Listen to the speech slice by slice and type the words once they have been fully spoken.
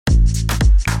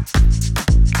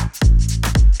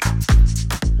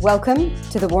Welcome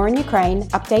to the War in Ukraine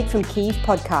Update from Kyiv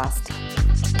podcast.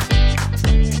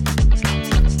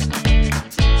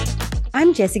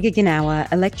 I'm Jessica Ganawa,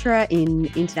 a lecturer in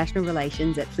international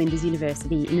relations at Flinders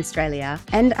University in Australia,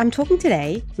 and I'm talking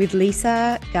today with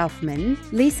Lisa Gaufman.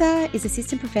 Lisa is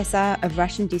Assistant Professor of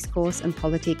Russian Discourse and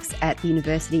Politics at the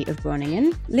University of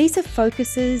Groningen. Lisa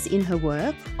focuses in her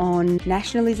work on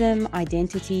nationalism,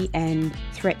 identity and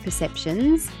threat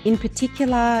perceptions, in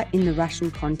particular in the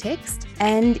Russian context,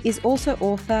 and is also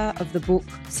author of the book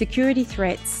Security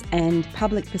Threats and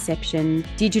Public Perception,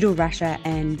 Digital Russia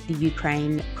and the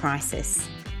Ukraine Crisis.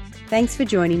 Thanks for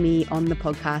joining me on the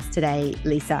podcast today,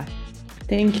 Lisa.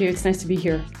 Thank you. It's nice to be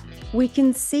here. We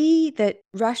can see that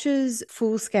Russia's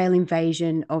full-scale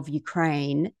invasion of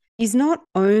Ukraine is not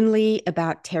only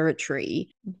about territory,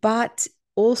 but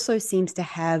also seems to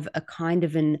have a kind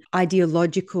of an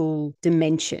ideological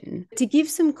dimension. To give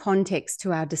some context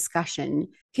to our discussion,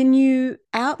 can you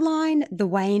outline the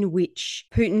way in which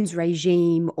Putin's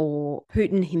regime or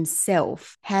Putin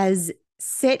himself has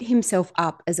set himself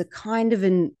up as a kind of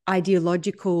an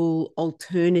ideological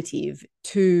alternative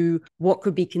to what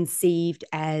could be conceived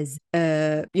as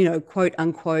a, quote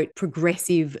unquote,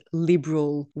 progressive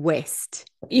liberal West?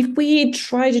 If we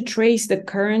try to trace the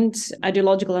current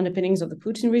ideological underpinnings of the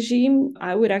Putin regime,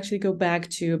 I would actually go back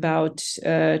to about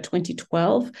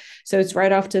 2012. So it's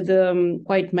right after the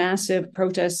quite massive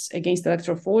protests against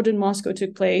electoral fraud in Moscow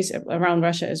took place, around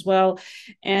Russia as well.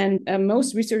 And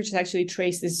most researchers actually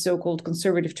trace this so-called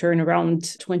conservative turn around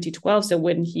 2012. So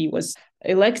when he was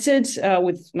elected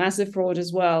with massive fraud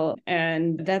as well.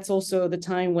 And that's also the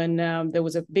time when there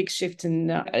was a big shift in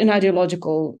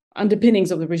ideological underpinnings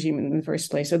of the regime in the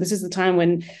first place. So this is the time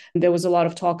when there was a lot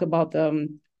of talk about the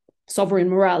sovereign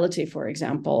morality, for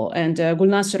example. And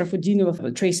Gulnaz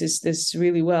Sharafuddinova traces this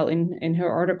really well in her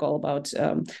article about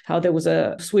how there was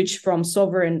a switch from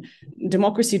sovereign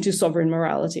democracy to sovereign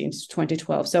morality in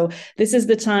 2012. So this is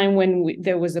the time when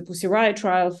there was a Pussy Riot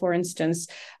trial, for instance,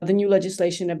 the new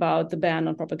legislation about the ban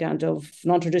on propaganda of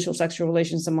non-traditional sexual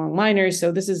relations among minors.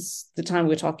 So this is the time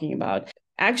we're talking about.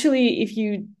 Actually, if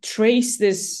you trace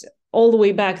this all the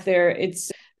way back there,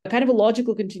 it's kind of a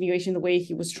logical continuation, the way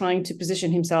he was trying to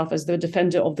position himself as the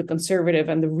defender of the conservative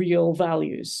and the real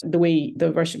values, the way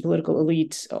the Russian political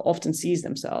elite often sees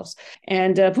themselves.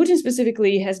 And Putin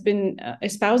specifically has been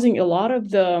espousing a lot of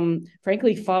the,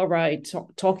 frankly, far-right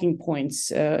talking points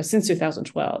since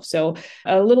 2012. So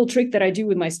a little trick that I do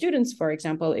with my students, for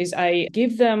example, is I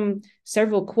give them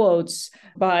several quotes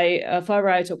by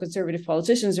far-right or conservative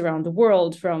politicians around the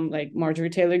world, from like Marjorie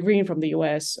Taylor Greene from the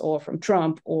US, or from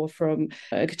Trump, or from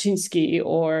Kaczynski,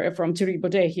 or from Thierry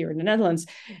Baudet here in the Netherlands,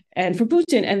 and from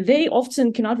Putin. And they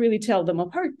often cannot really tell them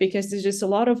apart because there's just a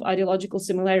lot of ideological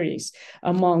similarities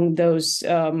among those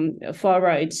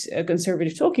far-right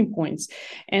conservative talking points.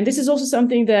 And this is also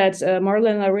something that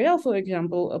Marlene L'Oreal, for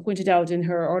example, pointed out in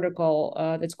her article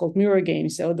that's called Mirror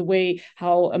Games. So the way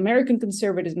how American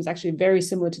conservatism is actually very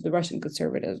similar to the Russian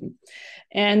conservatism.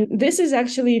 And this is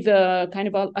actually the kind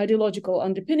of ideological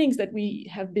underpinnings that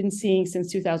we have been seeing since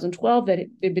 2012, that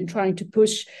they've been trying to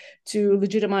push to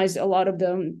legitimize a lot of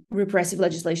the repressive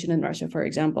legislation in Russia, for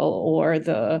example, or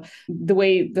the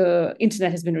way the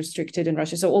internet has been restricted in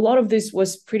Russia. So a lot of this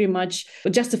was pretty much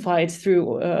justified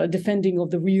through defending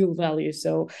of the real values.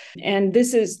 And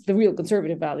this is the real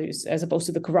conservative values as opposed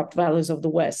to the corrupt values of the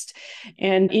West.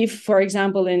 And if, for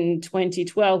example, in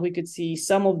 2012, we could see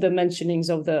some of the mentionings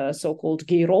of the so-called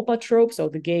gay Europa trope, so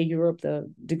the gay Europe,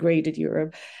 the degraded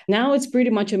Europe, now it's pretty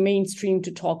much a mainstream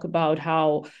to talk about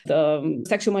how the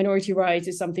sexual minority rights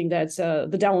is something that's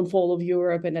the downfall of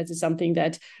Europe, and that is something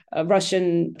that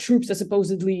Russian troops are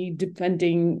supposedly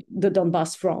defending the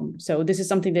Donbass from. So this is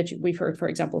something that we've heard, for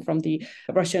example, from the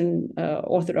Russian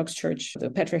Orthodox Church, the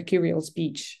Patriarch Kirill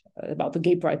speech about the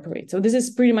gay pride parade. So this is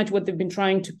pretty much what they've been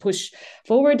trying to push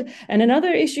forward. And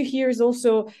another issue here is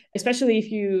also, especially if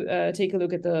you take a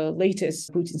look at the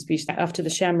latest Putin speech after the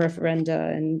sham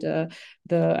referenda and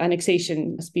the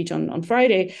annexation speech on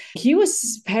Friday, he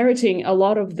was parroting a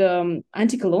lot of the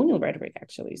anti-colonial rhetoric,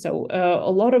 actually. So a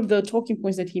lot of the talking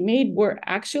points that he made were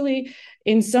actually,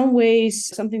 in some ways,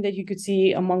 something that you could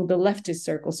see among the leftist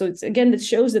circles. So it's, again, that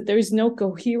shows that there is no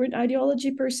coherent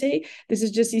ideology per se. This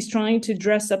is just, he's trying to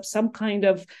dress up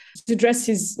to dress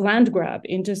his land grab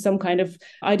into some kind of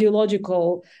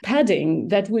ideological padding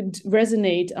that would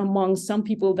resonate among some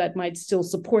people that might still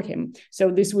support him. So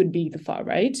this would be the far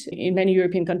right. In many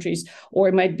pro-European countries, or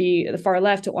it might be the far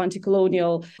left or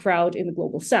anti-colonial crowd in the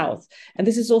global south. And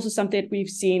this is also something that we've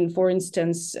seen, for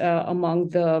instance, among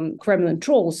the Kremlin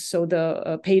trolls, so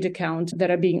the paid account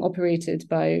that are being operated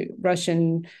by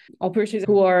Russian operatives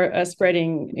who are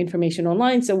spreading information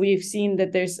online. So we've seen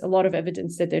that there's a lot of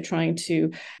evidence that they're trying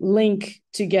to link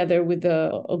together with the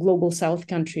global south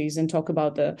countries and talk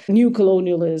about the new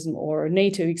colonialism or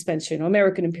NATO expansion or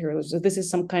American imperialism. So this is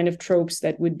some kind of tropes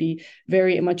that would be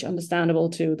very much understandable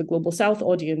to the global south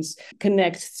audience,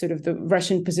 connect sort of the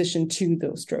Russian position to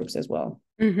those tropes as well.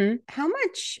 Mm-hmm. How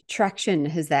much traction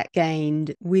has that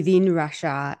gained within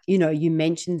Russia? You know, you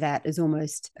mentioned that as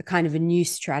almost a kind of a new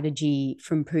strategy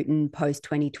from Putin post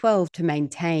 2012 to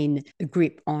maintain a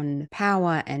grip on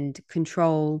power and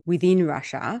control within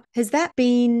Russia. Has that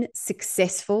been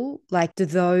successful? Like, do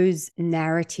those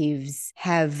narratives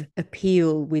have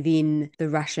appeal within the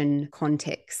Russian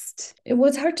context? It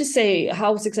was hard to say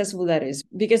how successful that is,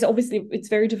 because obviously it's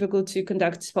very difficult to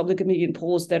conduct public opinion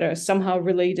polls that are somehow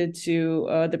related to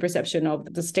the perception of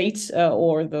the state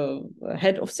or the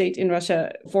head of state in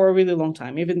Russia for a really long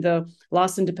time. Even the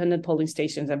last independent polling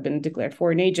stations have been declared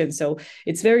foreign agents. So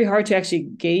it's very hard to actually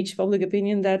gauge public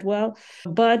opinion that well.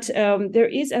 But there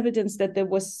is evidence that there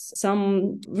was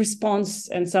some response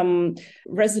and some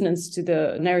resonance to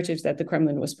the narratives that the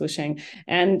Kremlin was pushing.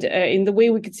 And in the way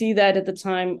we could see that at the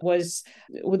time was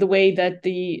with the way that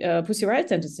the Pussy Riot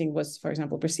sentencing was, for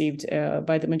example, perceived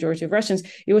by the majority of Russians.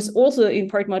 It was also in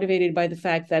part motivated by the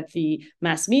fact that the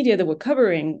mass media that were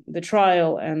covering the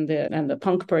trial and the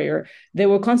punk prayer, they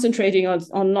were concentrating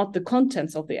on not the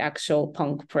contents of the actual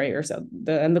punk prayers.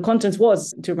 And the contents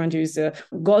was, to remind you, is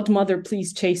 "Godmother,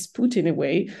 please chase Putin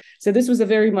away." So this was a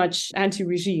very much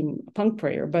anti-regime punk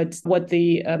prayer. But what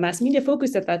the mass media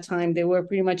focused at that time, they were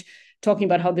pretty much talking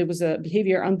about how there was a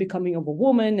behavior unbecoming of a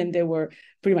woman, and they were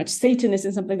pretty much Satanists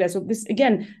and something like that. So this,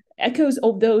 again, echoes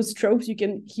of those tropes you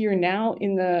can hear now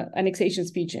in the annexation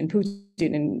speech in Putin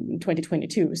in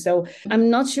 2022. So I'm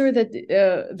not sure that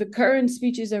the current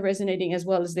speeches are resonating as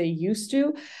well as they used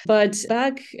to. But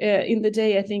back in the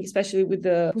day, I think, especially with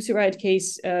the Pussy Riot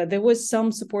case, there was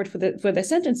some support for the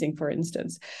sentencing, for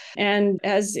instance. And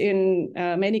as in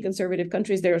many conservative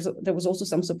countries, there was also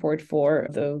some support for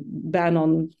the ban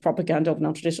on propaganda of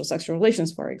non-traditional sexual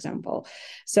relations, for example.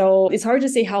 So it's hard to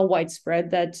say how widespread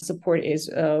that support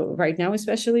is right now,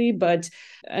 especially. But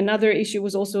another issue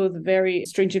was also the very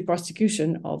stringent prosecution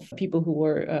of people who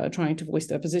were trying to voice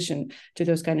their position to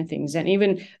those kind of things. And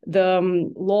even the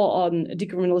law on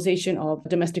decriminalization of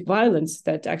domestic violence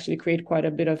that actually created quite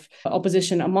a bit of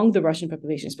opposition among the Russian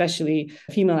population, especially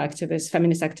female activists,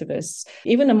 feminist activists,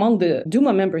 even among the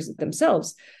Duma members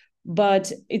themselves.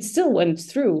 But it still went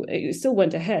through, it still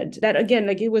went ahead. That, again,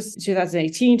 like, it was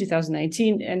 2018,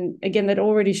 2019. And again, that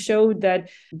already showed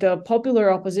that the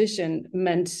popular opposition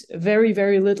meant very,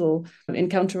 very little in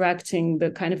counteracting the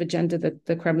kind of agenda that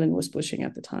the Kremlin was pushing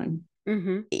at the time.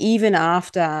 Mm-hmm. Even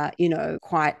after, you know,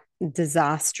 quite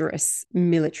disastrous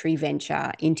military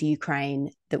venture into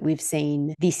Ukraine that we've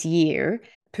seen this year,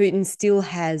 Putin still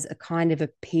has a kind of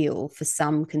appeal for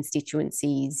some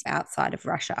constituencies outside of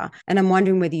Russia. And I'm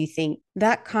wondering whether you think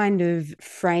that kind of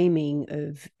framing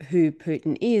of who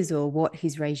Putin is or what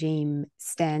his regime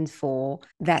stands for,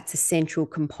 that's a central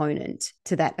component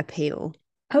to that appeal.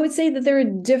 I would say that there are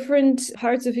different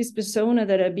parts of his persona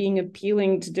that are being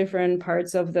appealing to different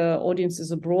parts of the audiences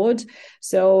abroad.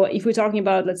 So if we're talking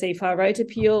about, let's say, far-right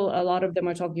appeal, a lot of them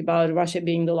are talking about Russia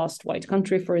being the lost white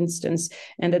country, for instance,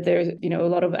 and that there's, you know, a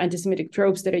lot of anti-Semitic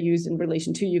tropes that are used in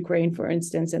relation to Ukraine, for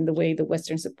instance, and the way the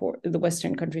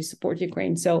Western countries support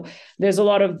Ukraine. So there's a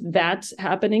lot of that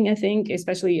happening, I think,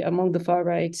 especially among the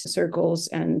far-right circles,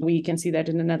 and we can see that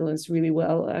in the Netherlands really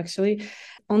well, actually.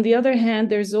 On the other hand,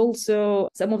 there's also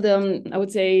some of them, I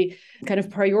would say, kind of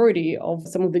priority of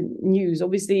some of the news.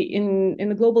 Obviously, in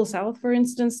the global south, for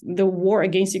instance, the war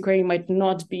against Ukraine might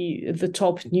not be the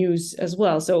top news as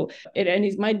well. So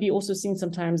it might be also seen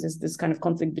sometimes as this kind of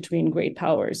conflict between great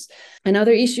powers.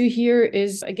 Another issue here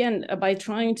is, again, by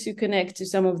trying to connect to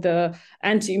some of the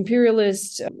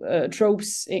anti-imperialist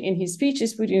tropes in his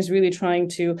speeches, Putin is really trying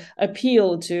to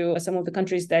appeal to some of the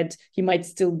countries that he might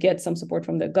still get some support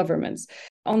from the governments.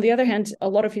 On the other hand, a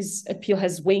lot of his appeal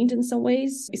has waned in some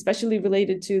ways, especially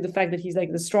related to the fact that he's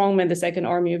like the strongman, the second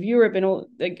army of Europe, and all.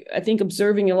 Like, I think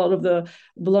observing a lot of the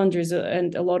blunders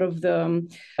and a lot of the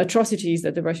atrocities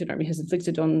that the Russian army has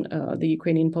inflicted on the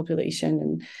Ukrainian population,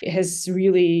 and it has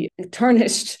really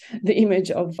tarnished the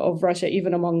image of Russia,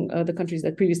 even among the countries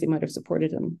that previously might have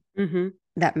supported him. Mm-hmm.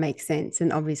 That makes sense.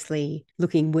 And obviously,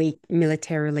 looking weak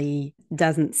militarily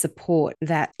doesn't support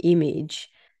that image.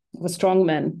 A strong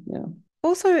man, yeah.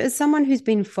 Also, as someone who's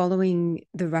been following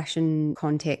the Russian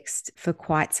context for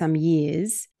quite some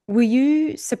years, were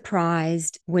you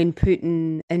surprised when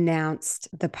Putin announced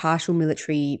the partial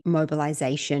military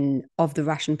mobilization of the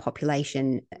Russian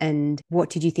population? And what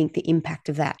did you think the impact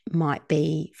of that might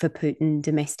be for Putin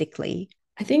domestically?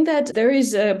 I think that there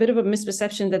is a bit of a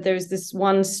misperception that there's this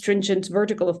one stringent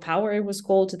vertical of power, it was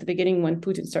called at the beginning when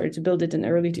Putin started to build it in the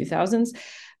early 2000s.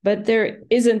 But there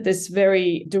isn't this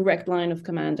very direct line of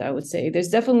command, I would say. There's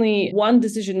definitely one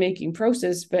decision-making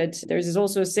process, but there's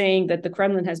also a saying that the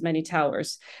Kremlin has many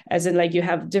towers, as in like you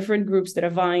have different groups that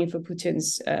are vying for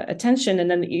Putin's attention, and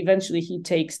then eventually he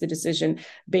takes the decision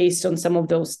based on some of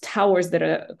those towers that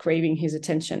are craving his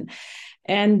attention.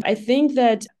 And I think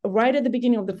that right at the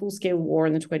beginning of the full-scale war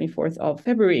on the 24th of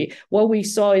February, what we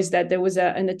saw is that there was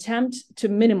an attempt to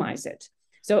minimize it.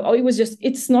 So it was just,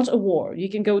 it's not a war. You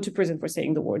can go to prison for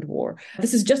saying the word war.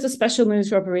 This is just a special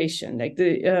military operation. Like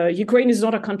the Ukraine is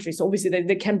not a country. So obviously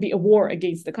there can be a war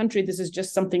against the country. This is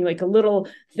just something like a little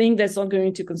thing that's not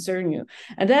going to concern you.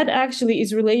 And that actually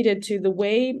is related to the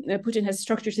way Putin has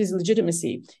structured his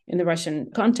legitimacy in the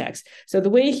Russian context. So the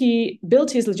way he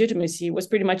built his legitimacy was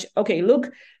pretty much, okay,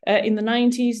 look, in the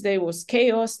 90s, there was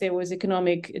chaos, there was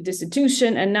economic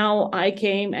destitution, and now I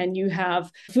came and you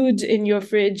have food in your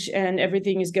fridge and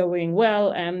everything is going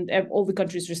well and all the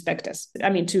countries respect us.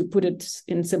 I mean, to put it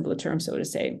in simpler terms, so to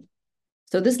say.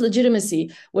 So this legitimacy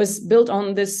was built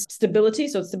on this stability.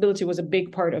 So stability was a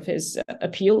big part of his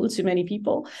appeal to many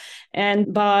people.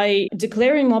 And by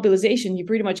declaring mobilization, he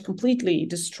pretty much completely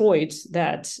destroyed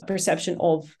that perception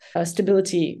of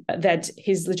stability that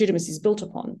his legitimacy is built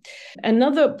upon.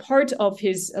 Another part of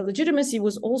his legitimacy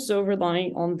was also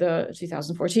relying on the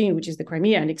 2014, which is the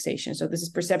Crimea annexation. So this is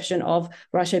perception of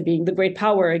Russia being the great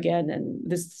power again, and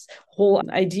this whole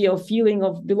idea of feeling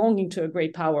of belonging to a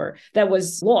great power that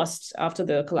was lost after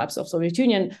the collapse of Soviet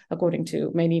Union, according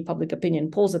to many public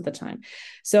opinion polls at the time.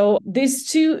 So these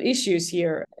two issues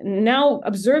here, now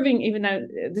observing, even now,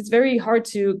 it's very hard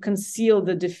to conceal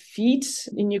the defeat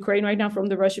in Ukraine right now from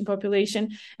the Russian population,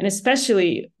 and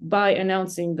especially by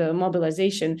announcing the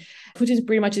mobilization, Putin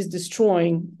pretty much is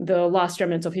destroying the last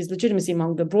remnants of his legitimacy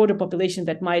among the broader population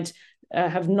that might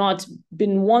have not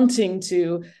been wanting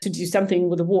to do something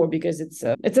with the war, because it's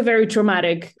a very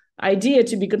traumatic idea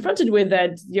to be confronted with,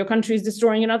 that your country is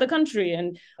destroying another country,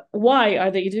 and why are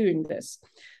they doing this?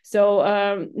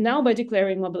 So now by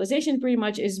declaring mobilization, pretty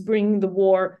much is bringing the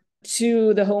war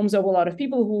to the homes of a lot of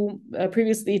people who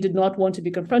previously did not want to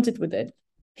be confronted with it.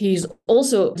 He's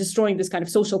also destroying this kind of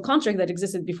social contract that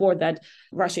existed before, that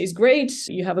Russia is great,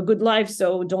 you have a good life,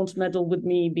 so don't meddle with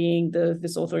me being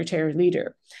this authoritarian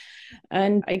leader.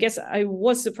 And I guess I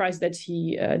was surprised that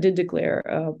he did declare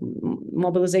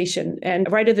mobilization. And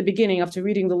right at the beginning, after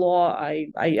reading the law,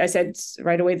 I said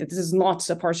right away that this is not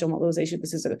a partial mobilization.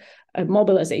 This is a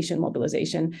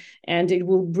mobilization. And it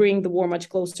will bring the war much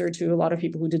closer to a lot of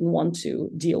people who didn't want to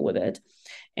deal with it.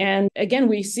 And again,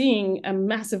 we're seeing a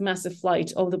massive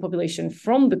flight of the population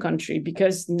from the country,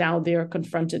 because now they are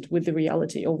confronted with the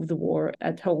reality of the war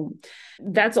at home.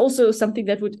 That's also something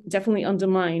that would definitely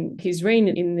undermine his reign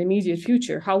in the immediate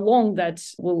future. How long that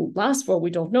will last for,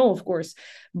 we don't know, of course,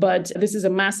 but this is a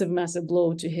massive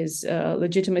blow to his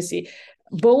legitimacy,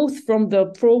 both from the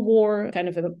pro-war kind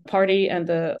of a party and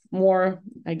the more,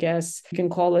 I guess you can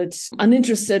call it,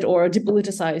 uninterested or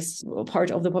depoliticized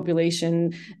part of the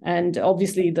population, and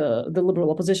obviously the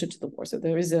liberal opposition to the war. So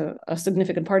there is a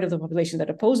significant part of the population that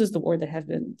opposes the war, that have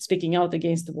been speaking out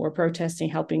against the war, protesting,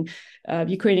 helping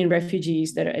Ukrainian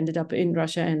refugees that ended up in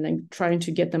Russia, and then trying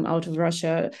to get them out of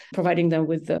Russia, providing them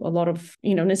with a lot of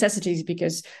necessities,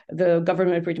 because the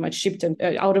government pretty much shipped them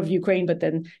out of Ukraine, but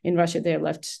then in Russia they're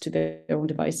left to their own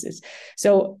devices.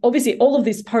 So obviously all of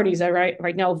these parties are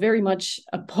right now very much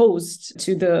opposed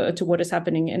to what is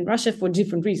happening in Russia, for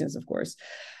different reasons, of course.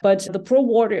 But the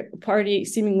pro-war party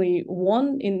seemingly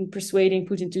won in persuading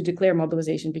Putin to declare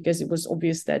mobilization, because it was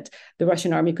obvious that the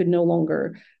Russian army could no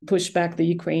longer push back the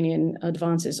Ukrainian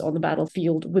advances on the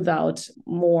battlefield without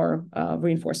more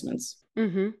reinforcements.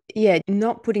 Mm-hmm. Yeah,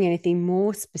 not putting anything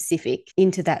more specific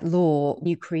into that law,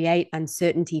 you create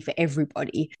uncertainty for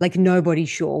everybody. Like nobody's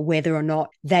sure whether or not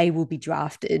they will be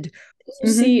drafted. You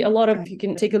see a lot of, you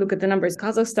can take a look at the numbers.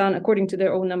 Kazakhstan, according to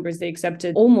their own numbers, they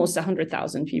accepted almost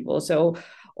 100,000 people. So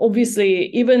obviously,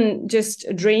 even just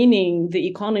draining the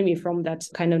economy from that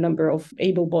kind of number of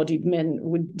able-bodied men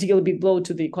would deal a big blow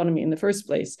to the economy in the first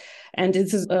place. And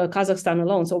this is Kazakhstan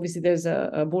alone. So obviously there's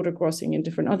a border crossing in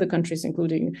different other countries,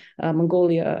 including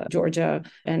Mongolia, Georgia,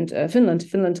 and Finland.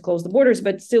 Finland closed the borders,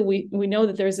 but still we know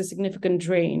that there is a significant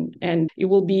drain, and it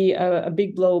will be a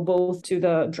big blow both to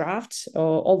the draft,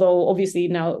 although obviously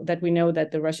now that we know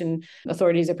that the Russian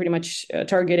authorities are pretty much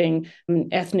targeting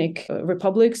ethnic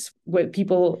republics where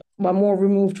people are more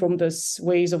removed from those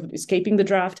ways of escaping the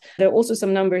draft. There are also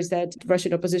some numbers that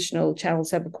Russian oppositional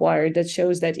channels have acquired that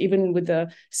shows that even with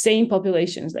the same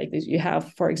populations like this, you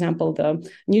have, for example, the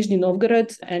Nizhny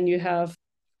Novgorod and you have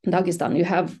Dagestan, you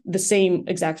have the same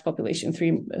exact population,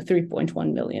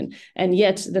 3.1 million. And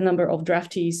yet the number of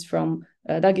draftees from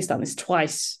Dagestan is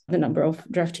twice the number of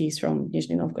draftees from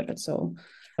Nizhny Novgorod. So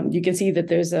you can see that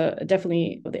there's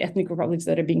definitely the ethnic republics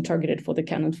that are being targeted for the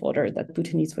cannon fodder that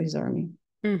Putin needs for his army.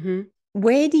 Mm-hmm.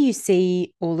 Where do you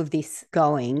see all of this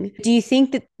going? Do you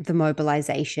think that the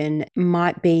mobilization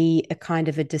might be a kind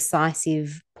of a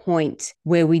decisive point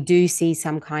where we do see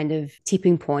some kind of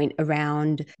tipping point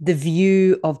around the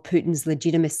view of Putin's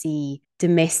legitimacy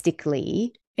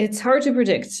domestically? It's hard to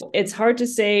predict. It's hard to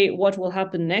say what will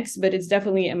happen next, but it's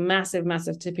definitely a massive,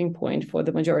 massive tipping point for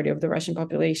the majority of the Russian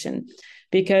population.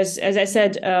 Because, as I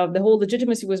said, the whole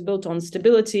legitimacy was built on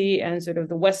stability and sort of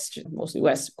the West, mostly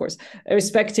West, of course,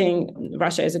 respecting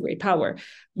Russia as a great power.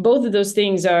 Both of those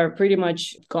things are pretty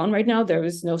much gone right now. There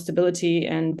is no stability.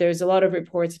 And there's a lot of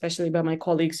reports, especially by my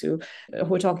colleagues who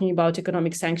are talking about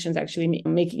economic sanctions actually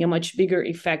making a much bigger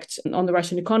effect on the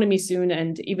Russian economy soon.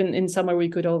 And even in summer, we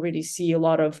could already see a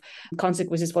lot of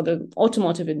consequences for the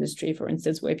automotive industry, for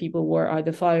instance, where people were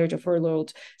either fired or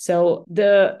furloughed. So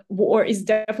the war is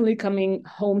definitely coming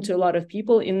home to a lot of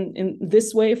people in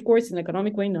this way, of course, in an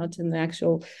economic way, not in the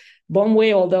actual bomb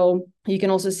way, although you can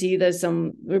also see there's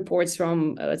some reports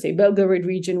from, let's say, Belgorod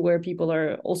region where people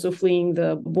are also fleeing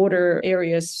the border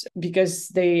areas because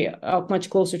they are much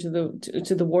closer to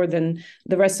the war than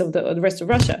the rest of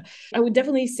Russia. I would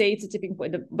definitely say it's a tipping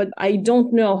point, but I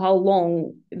don't know how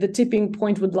long the tipping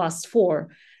point would last for.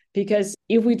 Because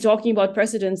if we're talking about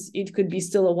precedents, it could be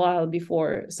still a while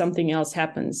before something else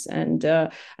happens. And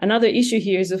another issue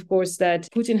here is, of course, that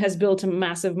Putin has built a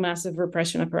massive, massive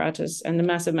repression apparatus and a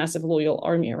massive, massive loyal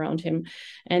army around him.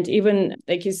 And even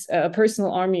like his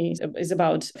personal army is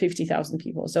about 50,000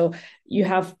 people. So you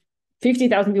have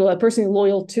 50,000 people are personally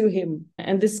loyal to him.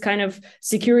 And this kind of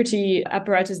security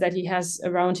apparatus that he has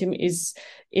around him is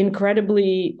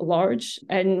incredibly large.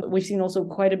 And we've seen also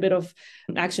quite a bit of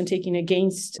action taken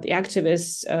against the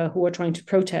activists who are trying to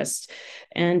protest.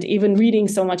 And even reading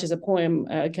so much as a poem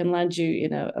can land you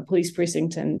in a police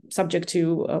precinct and subject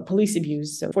to police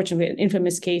abuse. So fortunately, an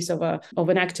infamous case of an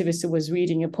activist who was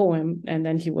reading a poem and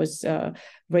then he was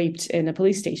raped in a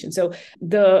police station. So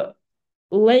the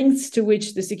lengths to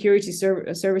which the security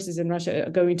services in Russia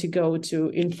are going to go to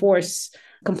enforce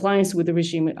compliance with the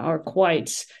regime are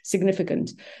quite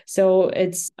significant. So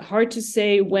it's hard to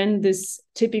say when this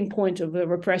tipping point of the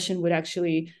repression would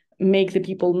actually make the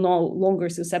people no longer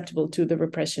susceptible to the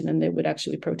repression and they would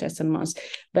actually protest en masse.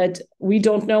 But we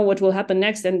don't know what will happen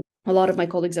next. And a lot of my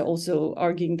colleagues are also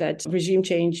arguing that regime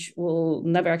change will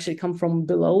never actually come from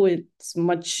below. It's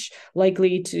much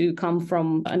likely to come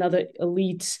from another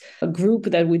elite group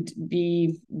that would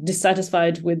be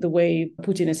dissatisfied with the way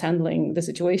Putin is handling the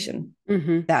situation.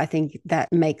 Mm-hmm. I think that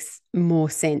makes more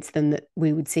sense than that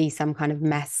we would see some kind of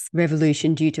mass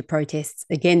revolution due to protests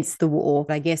against the war.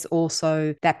 I guess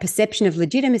also that perception of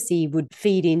legitimacy would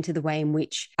feed into the way in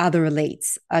which other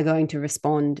elites are going to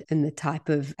respond and the type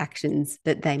of actions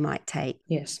that they might take.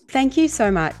 Yes. Thank you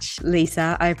so much,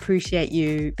 Lisa. I appreciate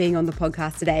you being on the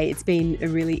podcast today. It's been a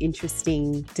really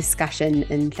interesting discussion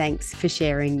and thanks for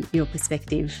sharing your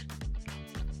perspective.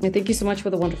 And thank you so much for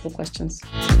the wonderful questions.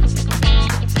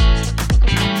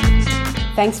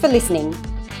 Thanks for listening,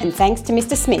 and thanks to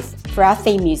Mr. Smith for our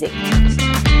theme music.